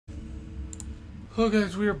Hello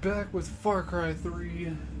guys, we are back with Far Cry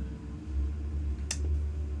 3.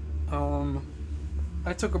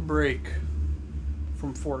 I took a break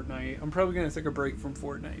from Fortnite. I'm probably gonna take a break from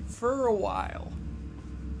Fortnite for a while.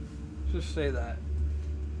 Just say that.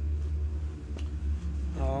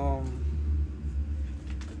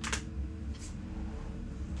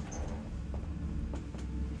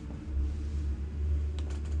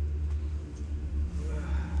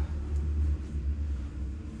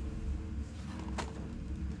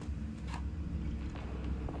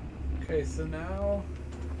 Okay, so now,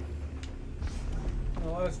 in the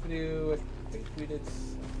last video, I think we did,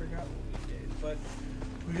 I forgot what we did, but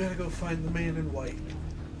we gotta go find the man in white.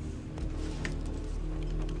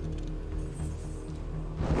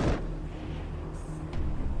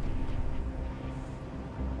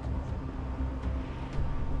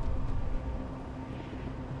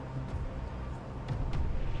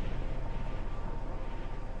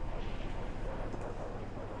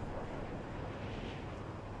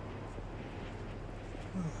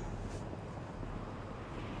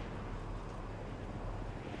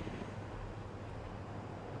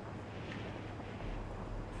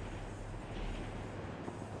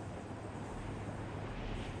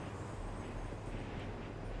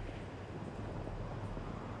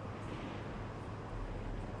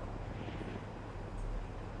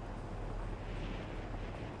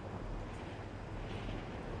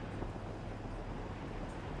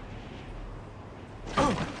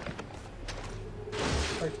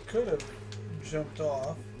 I could have jumped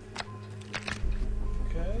off.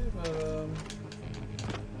 Okay, but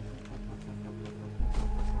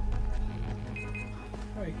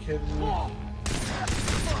are you kidding me?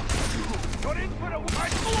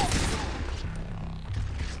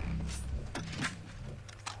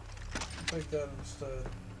 Take that instead.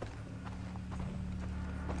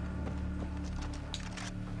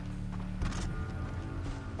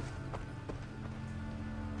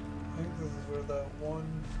 I think this is where that one...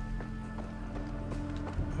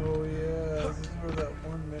 Oh yeah, this is where that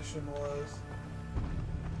one mission was.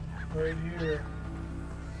 Right here.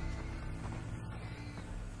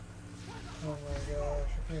 Oh my gosh,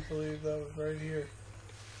 I can't believe that was right here.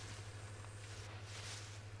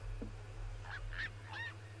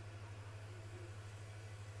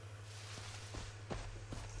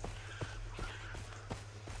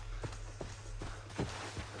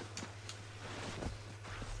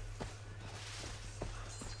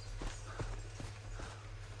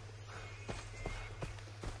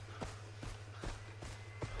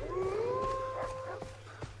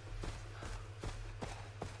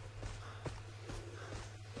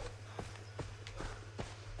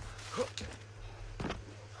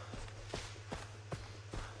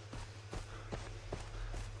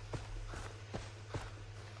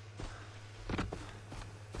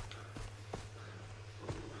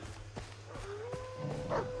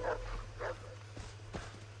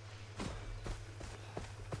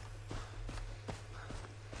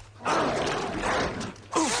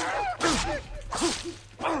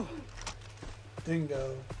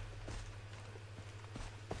 Dingo.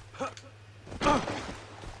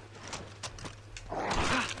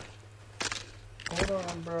 Hold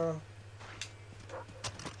on, bro.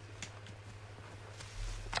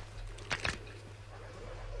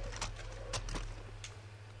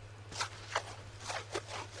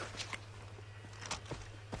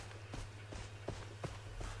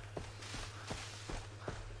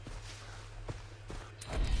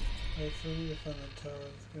 Alright, so we need to find the tower.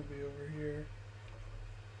 It's gonna be over here.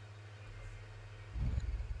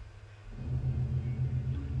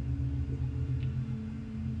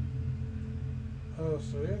 Oh,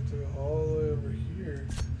 so we have to go all the way over here.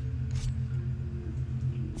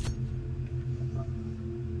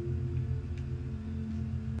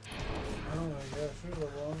 Oh my gosh, we have a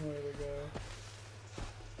long way to go.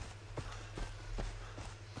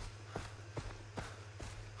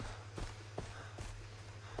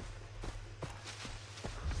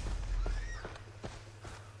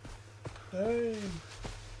 Hey!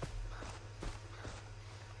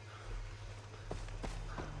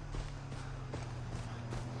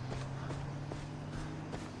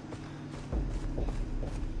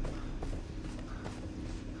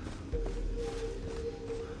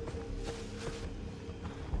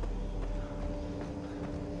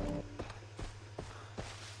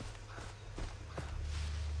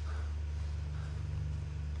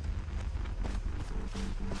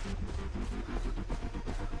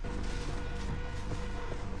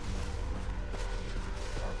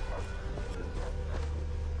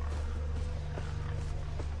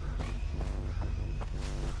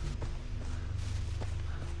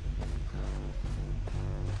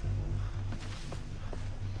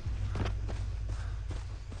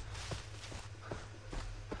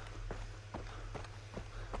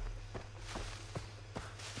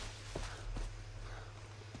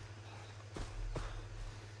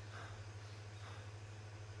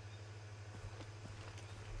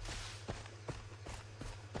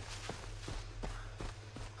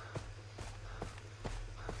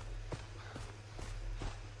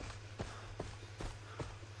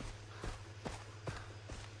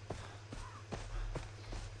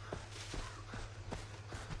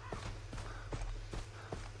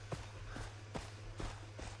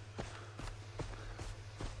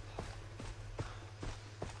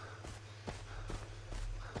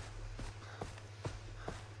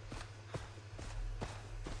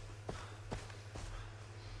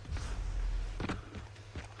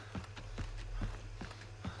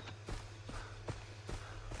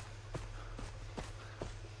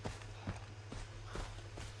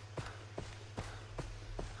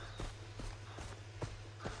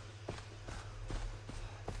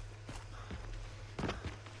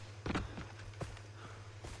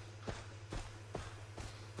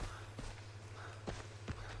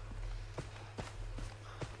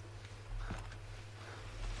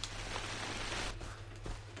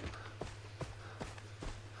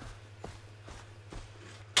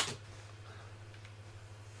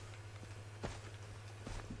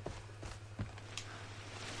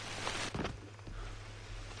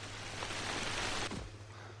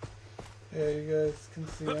 Yeah, you guys can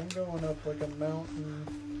see I'm going up like a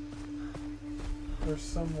mountain or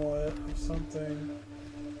somewhat of something.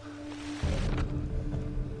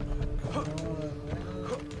 Come on, man.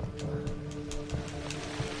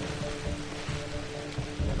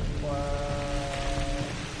 Wow.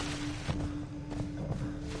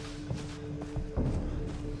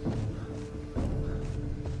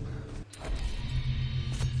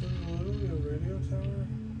 Is there literally a radio tower?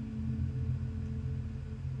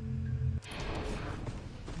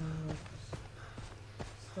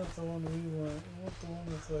 It's not the one we want. I want the one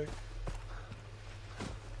that's like...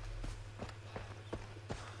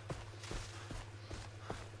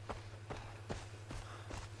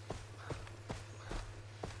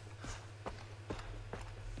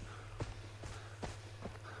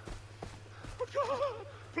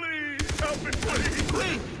 Please help me, please!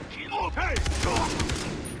 Please! Hey!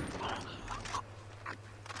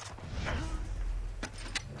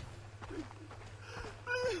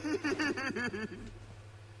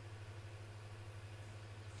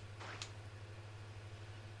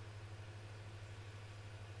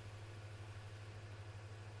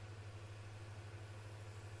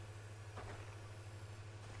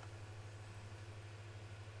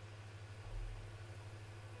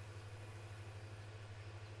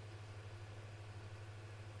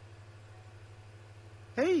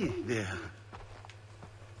 Hey there.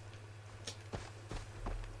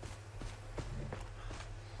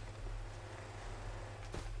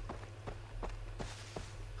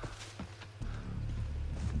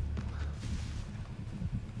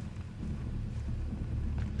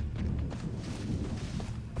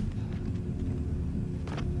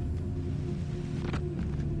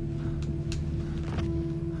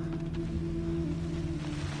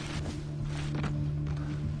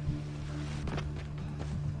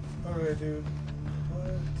 Alright, dude.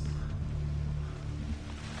 What?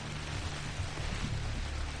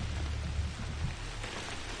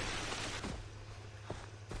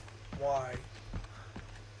 Why?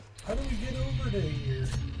 How do we get over to here?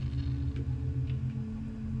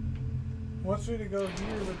 Wants me to go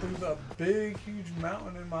here, but there's a big, huge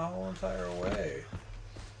mountain in my whole entire way.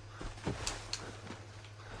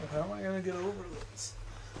 So how am I gonna get over this?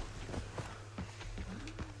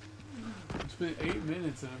 It's been 8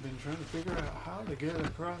 minutes and I've been trying to figure out how to get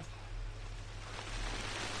across.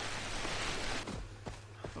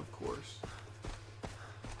 Of course.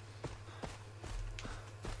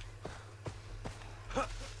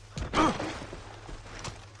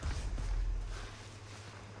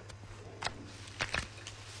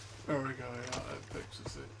 There we go, yeah, that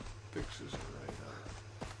fixes it. Fixes it right up.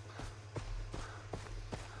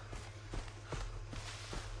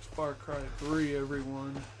 It's Far Cry 3,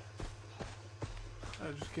 everyone.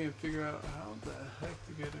 I just can't figure out how the heck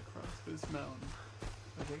to get across this mountain.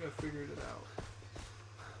 I think I figured it out.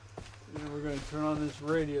 And then we're going to turn on this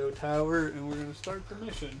radio tower and we're going to start the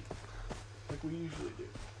mission. Like we usually do.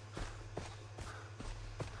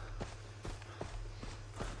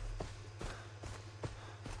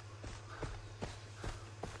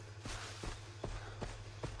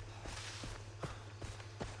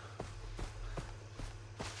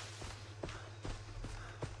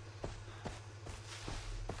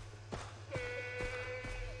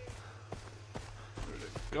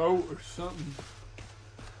 Go or something.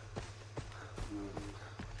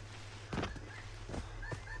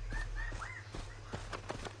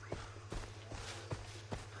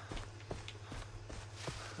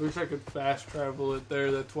 I wish I could fast travel it there.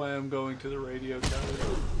 That's why I'm going to the radio tower.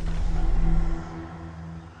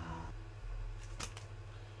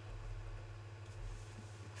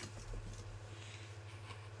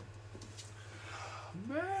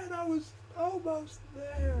 Man, I was almost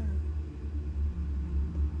there.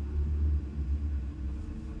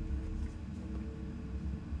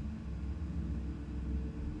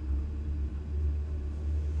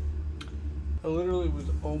 I literally was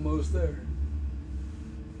almost there.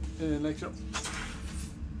 And then next jump,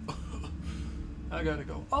 I gotta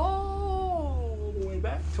go all the way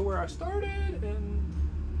back to where I started, and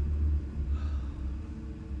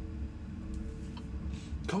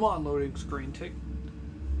come on, loading screen, should it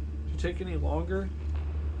take any longer?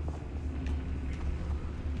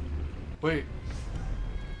 Wait.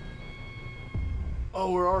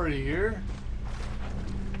 Oh, we're already here?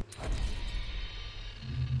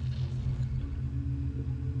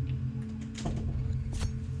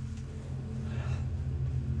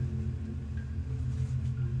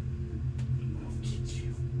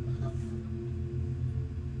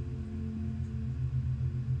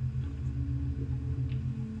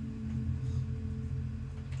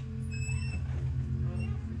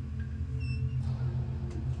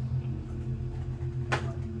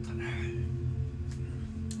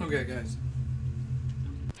 Okay, guys.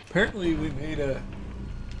 Apparently we made a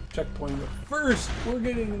checkpoint, but first we're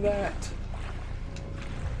getting that.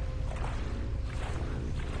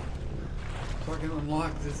 So I can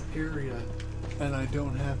unlock this area, and I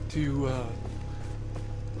don't have to, you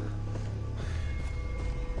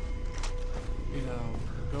know,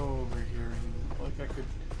 go over here. And, like, I could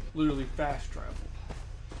literally fast travel.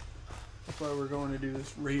 That's why we're going to do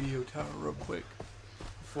this radio tower real quick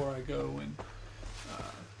before I go and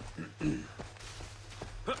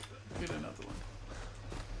get another one.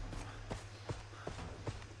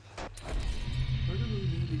 Where do we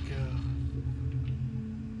need to go?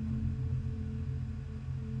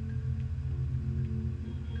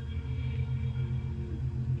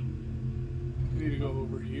 We need to go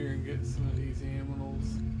over here and get some of these animals.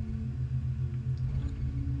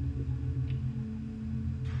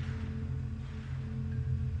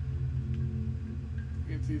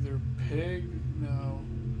 It's either pig, no.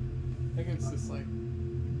 I think it's this like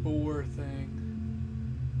boar thing.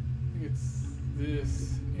 I think it's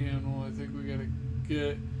this animal. I think we gotta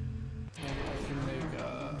get. Maybe I can make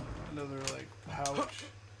another like pouch.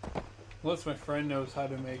 Unless my friend knows how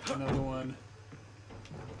to make another one.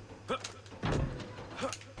 But,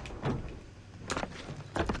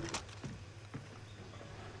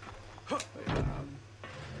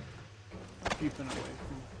 keeping away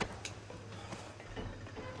from.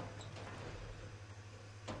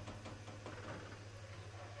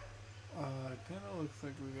 It kind of looks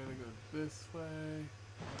like we gotta go this way.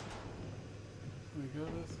 We go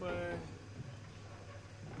this way.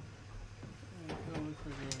 It kind of looks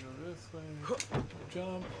like we gotta go this way.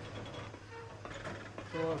 Jump.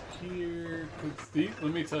 Go up here. Cause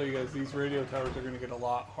let me tell you guys, these radio towers are gonna get a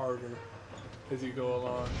lot harder as you go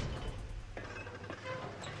along.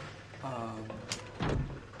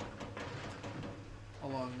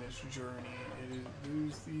 Along this journey,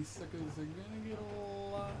 these suckers are gonna get a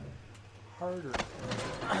lot harder.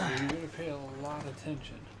 So you're gonna pay a lot of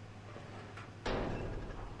attention. You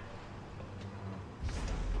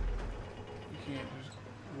can't just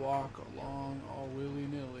walk along all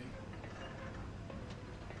willy-nilly.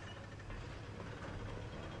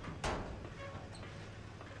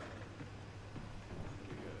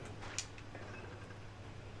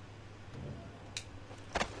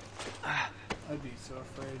 I'd be so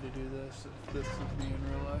afraid to do this if this was me in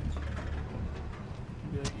real life.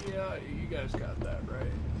 I'd be like, yeah, you guys got that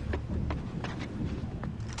right.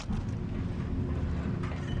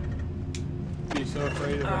 Be so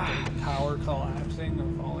afraid of like, the tower collapsing or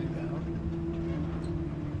falling down.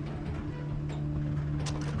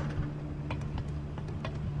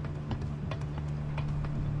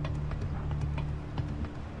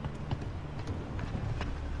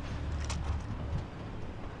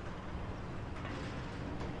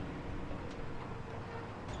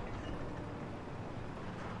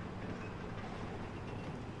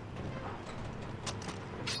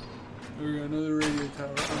 We got another radio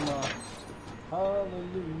tower unlocked.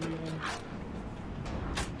 Hallelujah.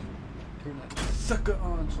 Turn that sucker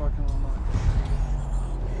on so I can unlock it.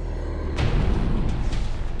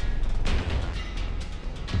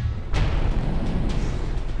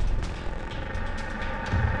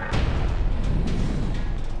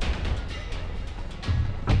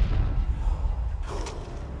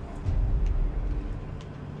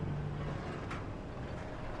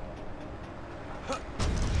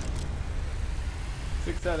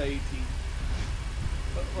 Out of 18.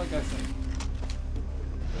 But like I said.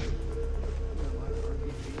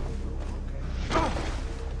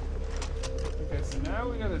 Okay, so now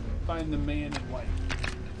we gotta find the man in white.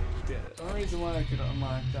 Yeah, the only reason why I could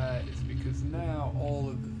unlock that is because now all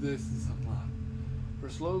of this is unlocked. We're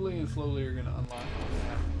slowly and slowly are gonna unlock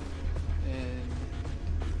that. And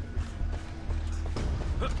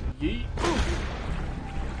yeet.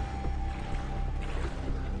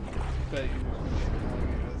 Bet you.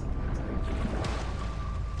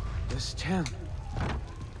 This town.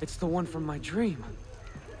 It's the one from my dream.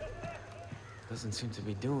 Doesn't seem to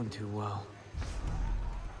be doing too well.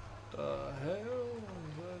 The hell?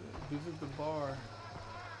 Visit the bar.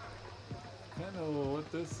 Kind of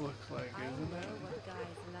what this looks like, isn't it? What guys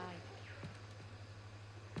like.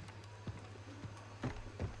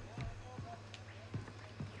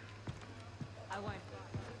 I won't.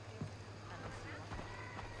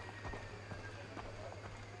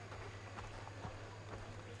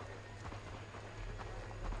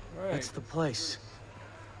 Right. That's the place.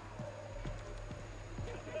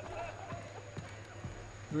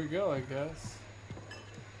 Here we go, I guess.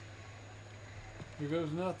 Here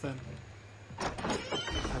goes nothing.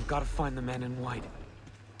 I've got to find the man in white.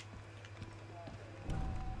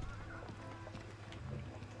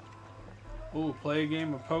 Ooh, play a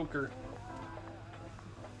game of poker.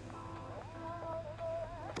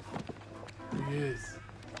 There he is.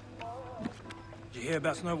 Did you hear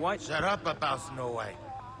about Snow White? Shut up about Snow White.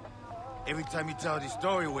 Every time you tell this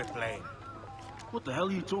story, we're playing. What the hell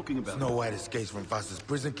are you talking about? Snow White escapes from Foster's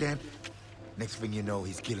prison camp. Next thing you know,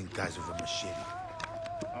 he's killing guys with a machete.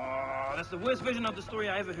 Oh, that's the worst version of the story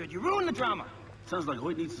I ever heard. You ruined the drama. Sounds like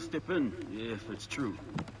Hoyt needs to step in, if it's true.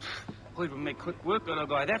 Hoyt would make quick work of the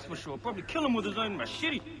guy, that's for sure. Probably kill him with his own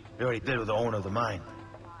machete. He already did with the owner of the mine.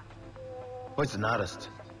 Hoyt's an artist.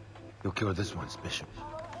 He'll kill this one's Bishop.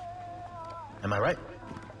 Am I right?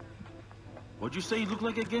 What'd you say he looked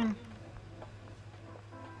like again?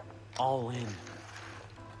 All in.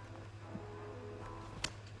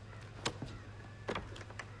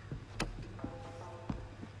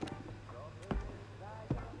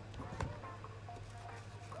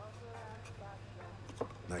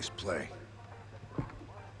 Nice play.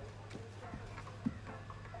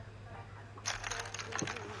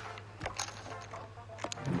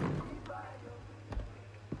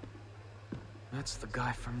 That's the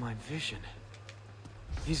guy from my vision.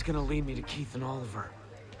 He's gonna lead me to Keith and Oliver.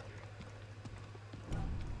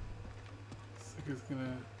 Looks like it's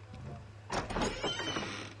gonna...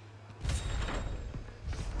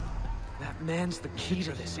 That man's the key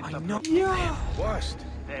to this. I know. Yeah! Worst.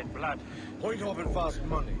 Bad blood. Hoyt off and fast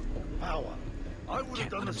money. Power. I would have Can't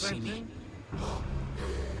done let the him see same me. thing.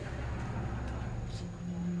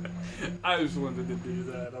 I just wanted to do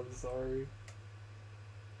that, I'm sorry.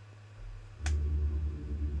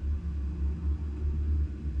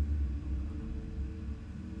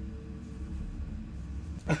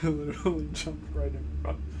 I literally jumped right in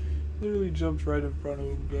front. Literally jumped right in front of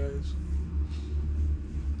him, guys.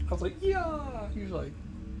 I was like, yeah! He's like...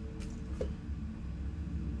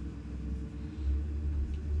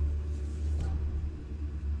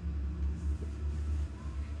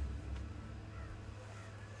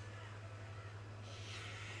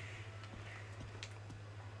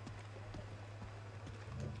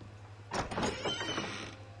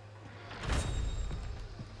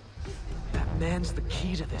 That man's the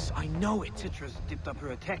key to this. I know it. Citra's dipped up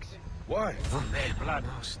her attacks. Why? Oh man, blood.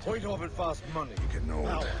 almost. Hoyt off and fast money. Getting old.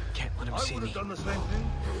 Power. Can't let him I see would me. have done the same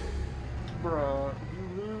thing. Bruh,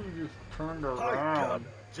 you literally just turned around.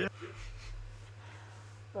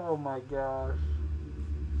 Oh my gosh.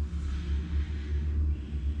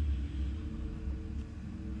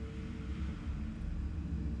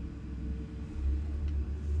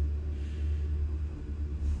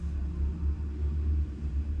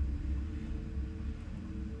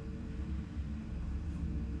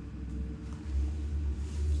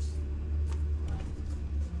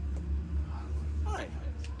 Hi.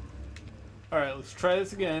 Alright, let's try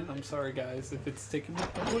this again. I'm sorry guys if it's taking me a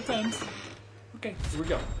couple of times. Okay, here we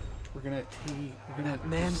go. We're gonna That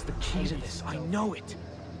man's the key to this. I know it.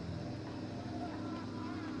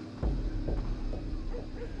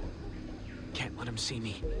 Can't let him see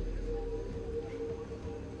me.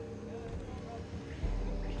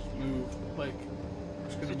 move like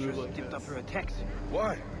just gonna move Citra's like dipped up this. her attacks.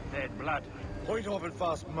 Why? Bad blood. Hoyt off and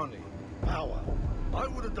fast money. Power. I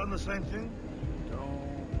would have done the same thing.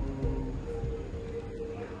 Don't move.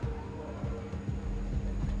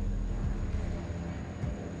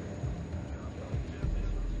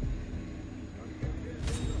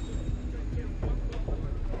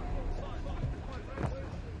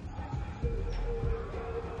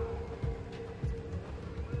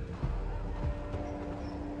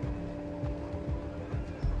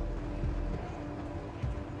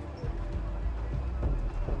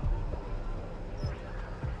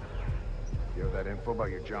 You have that info about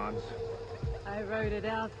your Johns? I wrote it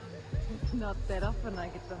out. It's not that often I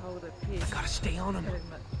get to hold a pig. Gotta stay on him. So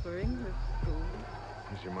much for English school.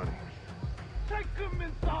 Here's your money. Take him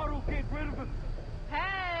inside or get rid of him.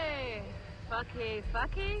 Hey! Fucky,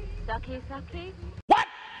 fucky, sucky, sucky.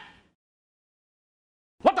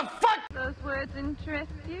 What the fuck? Those words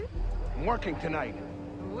interest you? I'm working tonight.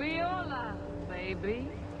 We all are, baby.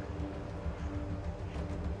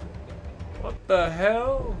 What the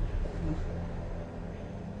hell?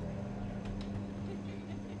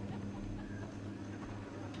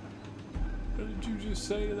 What did you just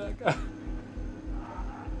say to that guy?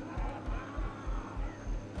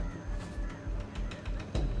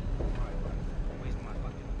 Where's my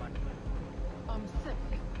fucking money? I'm sick.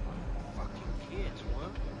 Fucking kids,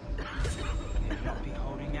 what? Better not be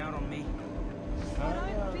holding out on me. I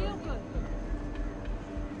don't feel good.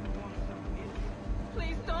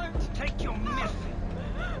 Please don't. Take your mess.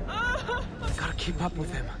 Gotta keep up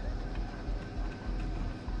with him.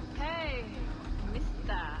 Hey,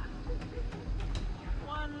 mister.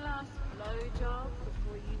 One last blow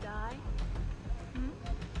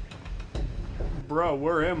bro,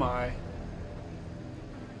 where am I?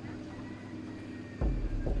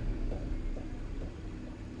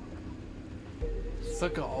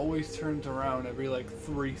 Sucker always turns around every like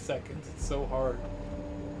 3 seconds. It's so hard.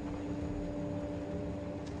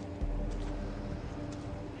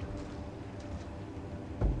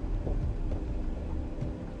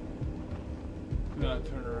 Do not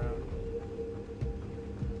turn around.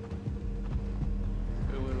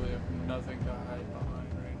 I literally have nothing to hide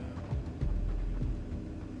behind right now.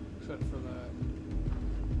 Except for that.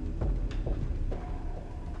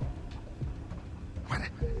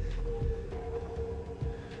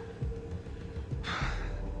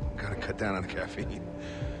 Gotta cut down on the caffeine.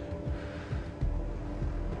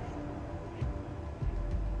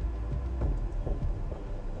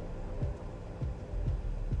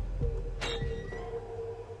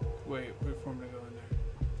 Wait for him to go in there.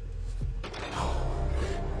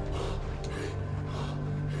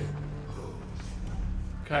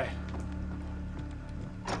 Okay.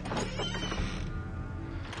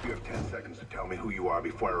 You have 10 seconds to tell me who you are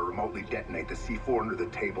before I remotely detonate the C4 under the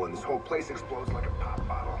table and this whole place explodes like a pop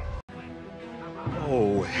bottle.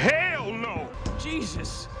 Oh, hell no!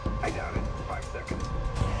 Jesus! I doubt it. 5 seconds.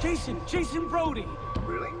 Jason Brody!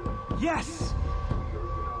 Really? Yes!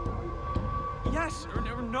 Yes, or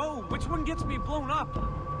no. Which one gets me blown up?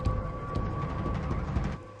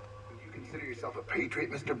 You consider yourself a patriot,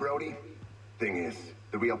 Mr. Brody? Thing is,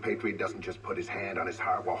 the real patriot doesn't just put his hand on his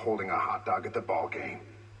heart while holding a hot dog at the ball game.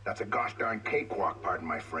 That's a gosh darn cakewalk, pardon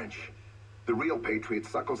my French. The real patriot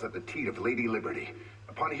suckles at the teat of Lady Liberty.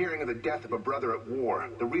 Upon hearing of the death of a brother at war,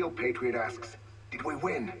 the real patriot asks, "Did we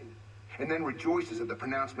win?" And then rejoices at the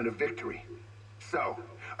pronouncement of victory. So,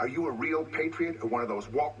 are you a real patriot or one of those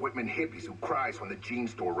Walt Whitman hippies who cries when the jean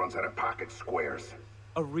store runs out of pocket squares?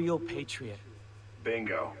 A real patriot.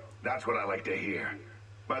 Bingo. That's what I like to hear.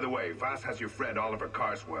 By the way, Voss has your friend Oliver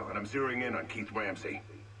Carswell, and I'm zeroing in on Keith Ramsey.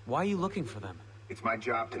 Why are you looking for them? It's my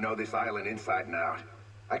job to know this island inside and out.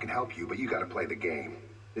 I can help you, but you gotta play the game.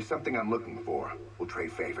 There's something I'm looking for. We'll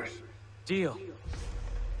trade favors. Deal.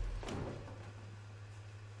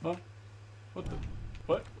 Huh? What the?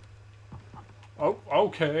 What? Oh,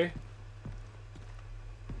 okay.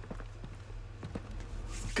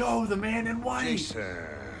 Let's go, the man in white. Jason.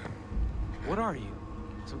 What are you?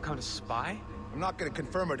 Some kind of spy? I'm not gonna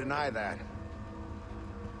confirm or deny that.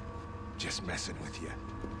 Just messing with you.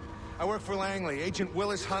 I work for Langley, Agent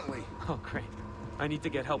Willis Huntley. Oh, great. I need to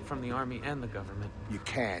get help from the Army and the government. You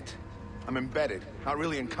can't. I'm embedded, not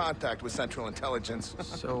really in contact with Central Intelligence.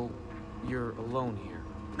 So, you're alone here?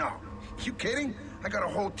 No. You kidding? I got a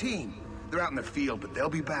whole team. They're out in the field, but they'll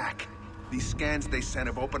be back. These scans they sent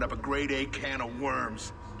have opened up a grade A can of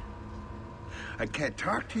worms. I can't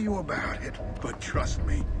talk to you about it, but trust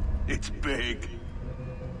me, it's big.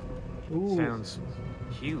 Ooh. Sounds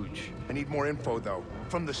huge. I need more info, though,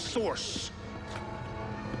 from the source.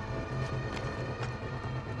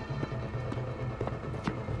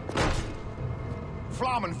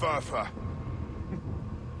 Flammenwerfer.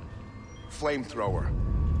 Flamethrower.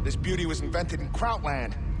 This beauty was invented in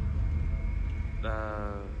Krautland.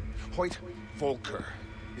 Hoyt Volker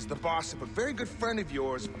is the boss of a very good friend of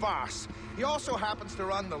yours, Voss. He also happens to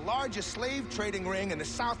run the largest slave trading ring in the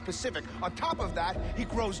South Pacific. On top of that, he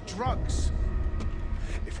grows drugs.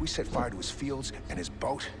 If we set fire to his fields and his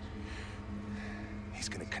boat, he's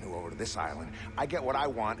gonna canoe over to this island. I get what I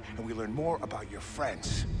want, and we learn more about your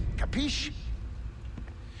friends. Capiche?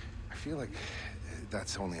 I feel like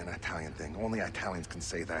that's only an Italian thing. Only Italians can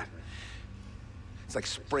say that. It's like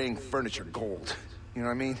spraying furniture gold. You know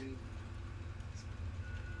what I mean?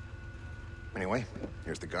 Anyway,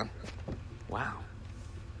 here's the gun. Wow.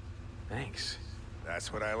 Thanks.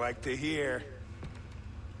 That's what I like to hear.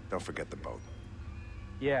 Don't forget the boat.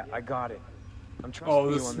 Yeah, I got it. I'm trusting Oh,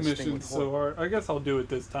 you this on this thing with mission's so hard. I guess I'll do it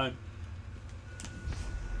this time.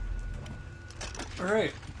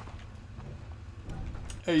 Alright.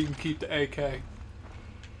 Hey, you can keep the AK.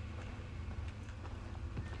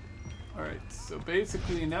 Alright, so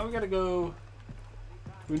basically now we gotta go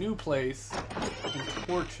to a new place and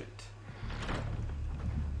torch it.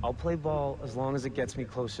 I'll play ball as long as it gets me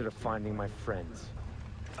closer to finding my friends.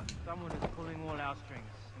 Someone is pulling all our strings,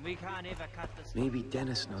 and we can't ever cut the... Maybe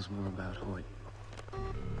Dennis knows more about Hoyt.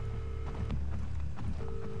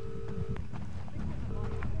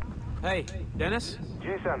 Hey, Dennis?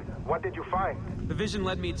 Jason, what did you find? The vision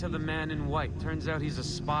led me to the man in white. Turns out he's a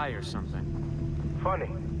spy or something.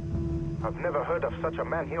 Funny. I've never heard of such a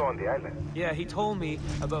man here on the island. Yeah, he told me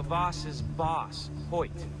about Voss's boss,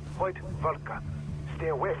 Hoyt. Hoyt Volker. Stay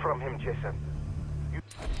away from him, Jason.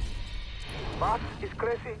 Voss is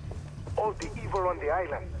crazy. All the evil on the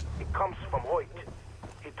island. It comes from Hoyt.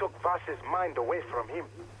 He took Vaas's mind away from him.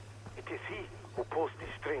 It is he who pulls the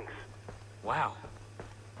strings. Wow.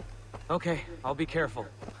 Okay, I'll be careful.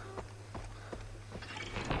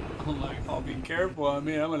 I'm like, I'll be careful. I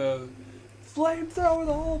mean, I'm gonna flamethrower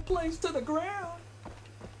the whole place to the ground.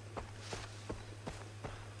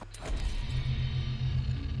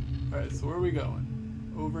 Alright, so where are we going?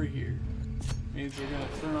 Over here. Means we're gonna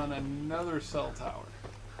turn on another cell tower.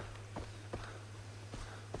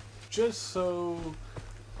 Just so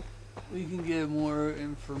we can get more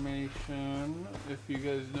information, if you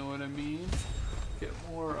guys know what I mean. Get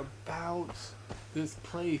more about this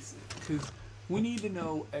place, because we need to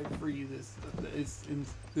know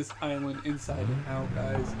this island inside and out,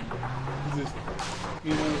 guys. Just,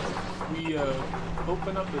 you know, we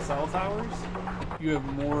open up the cell towers, you have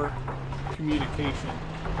more communication,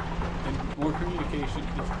 and more communication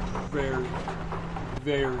is very,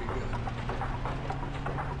 very good.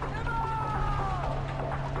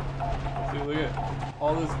 See, look at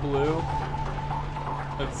all this blue.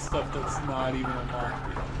 That's stuff that's not even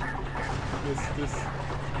unlocked yet.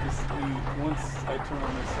 Once I turn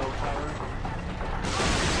on the cell tower.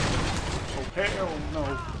 Oh hell no!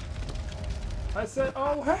 I said,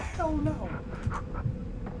 oh hell no!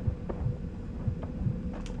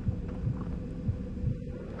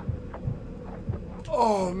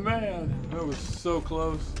 Oh man, that was so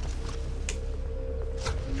close.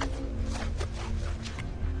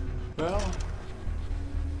 Well,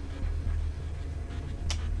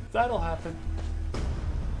 that'll happen.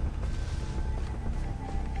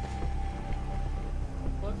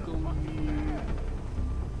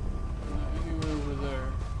 Anywhere over there.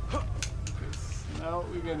 Okay, so now what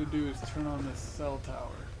we gotta do is turn on this cell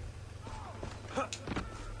tower.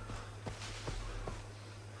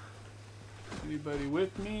 Anybody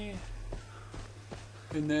with me?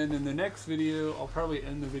 And then in the next video, I'll probably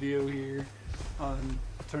end the video here on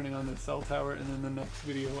turning on the cell tower, and then the next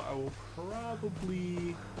video I will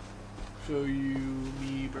probably show you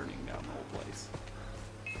me burning down the whole place.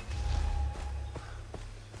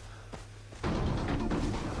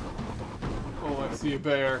 Oh, I see a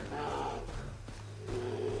bear.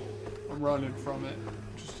 I'm running from it.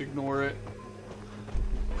 Just ignore it.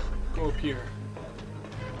 Go up here.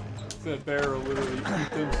 That bear will literally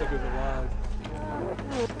eat them suckers alive.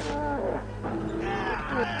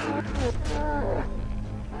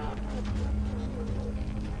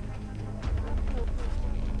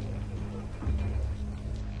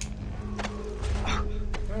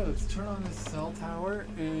 Alright, let's turn on this cell tower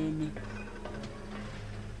and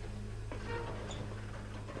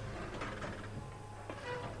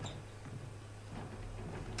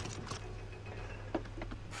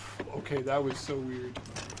okay, that was so weird.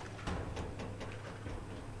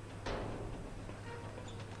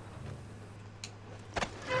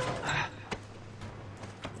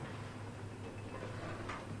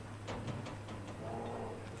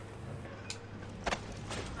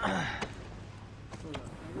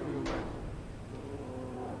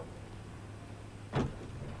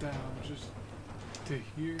 Down just to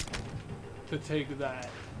here to take that.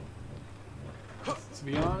 To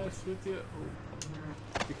be honest with you,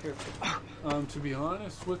 oh, be careful. To be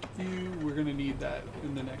honest with you, we're gonna need that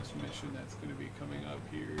in the next mission that's gonna be coming up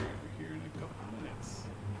here in a couple minutes.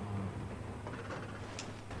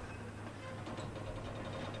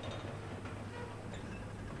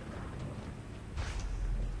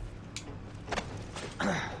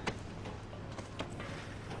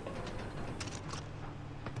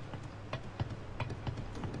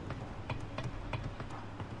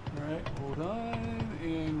 Alright, hold on,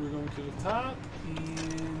 and we're going to the top,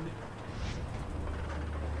 and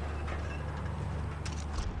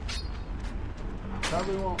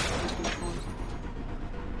probably won't take this one.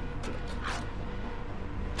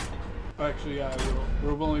 Actually, yeah, I will.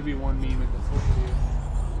 There will only be one meme in this whole video.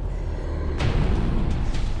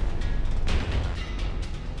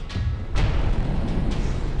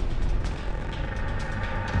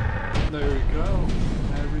 There we go.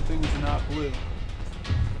 Everything's not blue.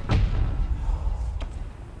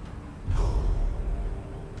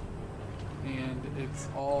 And it's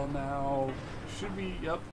all now, should be, yep,